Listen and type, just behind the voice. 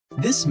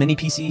This mini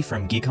PC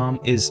from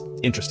GEEKOM is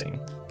interesting.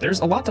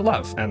 There's a lot to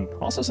love, and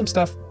also some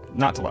stuff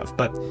not to love,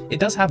 but it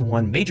does have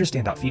one major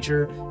standout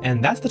feature,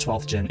 and that's the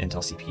 12th gen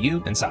Intel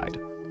CPU inside.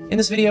 In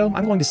this video,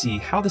 I'm going to see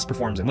how this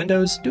performs in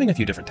Windows, doing a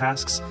few different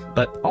tasks,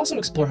 but also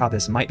explore how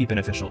this might be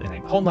beneficial in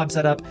a home lab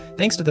setup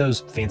thanks to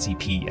those fancy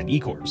P and E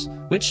cores,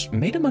 which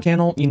made on my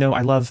channel,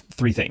 I love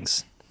three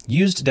things: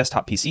 used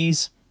desktop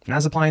PCs,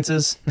 NAS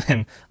appliances,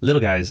 and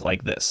little guys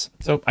like this.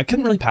 So I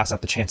couldn't really pass up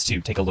the chance to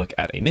take a look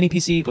at a mini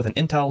PC with an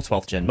Intel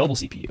 12th gen mobile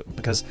CPU,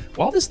 because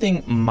while this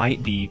thing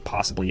might be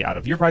possibly out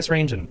of your price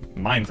range, and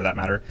mine for that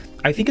matter,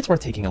 I think it's worth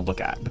taking a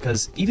look at,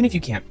 because even if you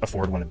can't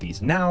afford one of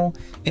these now,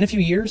 in a few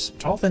years,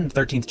 12th and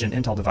 13th gen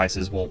Intel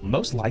devices will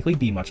most likely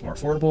be much more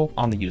affordable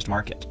on the used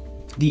market.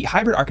 The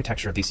hybrid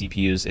architecture of these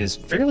CPUs is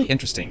fairly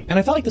interesting, and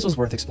I felt like this was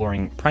worth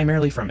exploring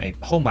primarily from a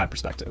home lab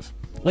perspective.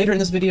 Later in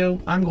this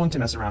video, I'm going to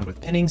mess around with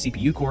pinning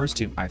CPU cores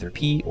to either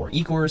P or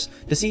E cores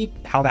to see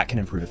how that can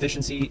improve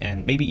efficiency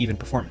and maybe even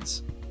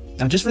performance.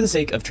 Now, just for the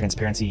sake of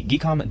transparency,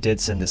 GEEKOM did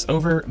send this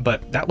over,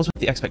 but that was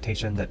with the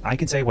expectation that I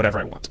could say whatever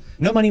I want.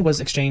 No money was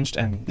exchanged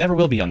and never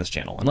will be on this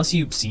channel, unless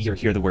you see or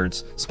hear the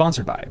words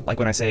sponsored by, like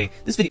when I say,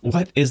 this video,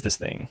 what is this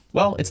thing?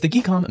 Well, it's the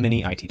GEEKOM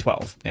Mini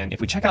it12, and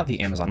if we check out the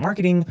Amazon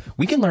marketing,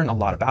 we can learn a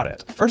lot about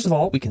it. First of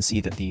all, we can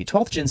see that the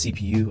 12th gen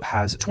CPU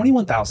has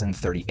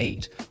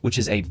 21,038, which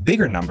is a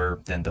bigger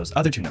number than those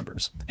other two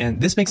numbers.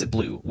 And this makes it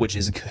blue, which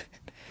is good.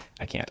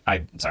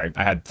 Sorry,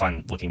 I had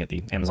fun looking at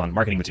the Amazon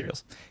marketing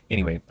materials.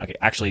 Anyway, okay,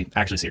 actually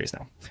serious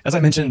now. As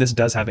I mentioned, this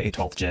does have a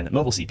 12th gen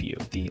mobile CPU,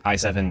 the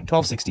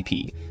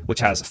i7-1260P,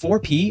 which has 4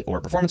 P or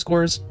performance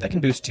cores that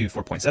can boost to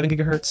 4.7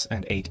 GHz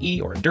and 8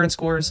 E or endurance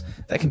cores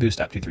that can boost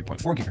up to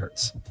 3.4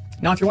 GHz.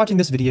 Now, if you're watching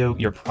this video,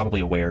 you're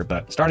probably aware,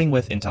 but starting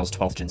with Intel's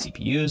 12th gen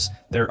CPUs,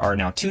 there are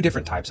now two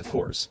different types of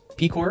cores: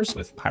 P cores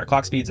with higher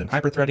clock speeds and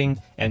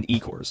hyperthreading, and E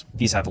cores.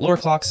 These have lower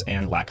clocks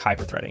and lack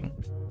hyperthreading.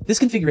 This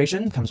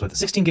configuration comes with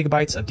 16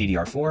 GB of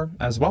DDR4,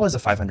 as well as a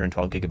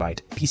 512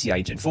 GB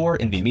PCIe Gen 4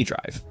 NVMe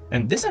drive.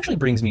 And this actually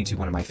brings me to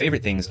one of my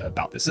favorite things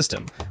about this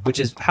system, which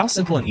is how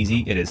simple and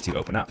easy it is to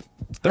open up.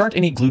 There aren't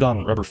any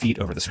glued-on rubber feet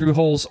over the screw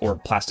holes or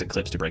plastic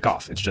clips to break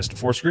off. It's just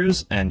 4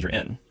 screws and you're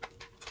in.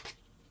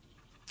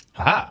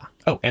 Aha!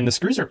 Oh, and the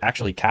screws are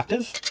actually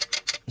captive,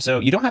 so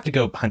you don't have to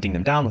go hunting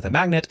them down with a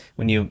magnet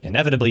when you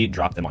inevitably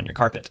drop them on your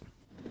carpet.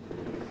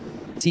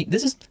 See,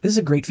 this is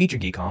a great feature,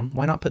 GEEKOM.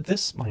 Why not put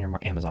this on your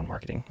Amazon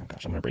marketing? Oh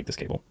gosh, I'm gonna break this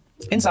cable.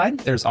 Inside,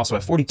 there's also a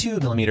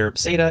 42mm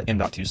SATA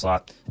M.2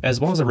 slot, as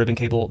well as a ribbon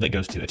cable that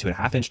goes to a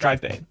 2.5-inch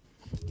drive bay.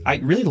 I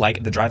really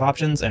like the drive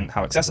options and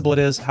how accessible it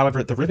is.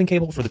 However, the ribbon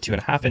cable for the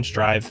 2.5-inch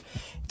drive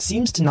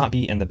seems to not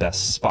be in the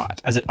best spot,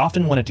 as it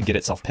often wanted to get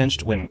itself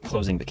pinched when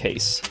closing the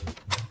case.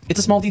 It's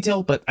a small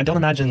detail, but I don't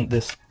imagine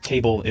this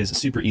cable is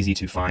super easy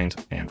to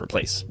find and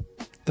replace.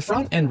 The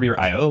front and rear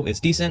I/O is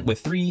decent, with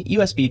 3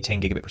 USB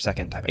 10 gigabit per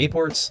second Type A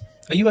ports,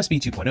 a USB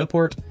 2.0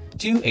 port,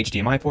 2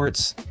 HDMI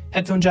ports,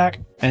 headphone jack,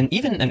 and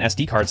even an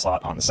SD card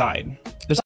slot on the side. There's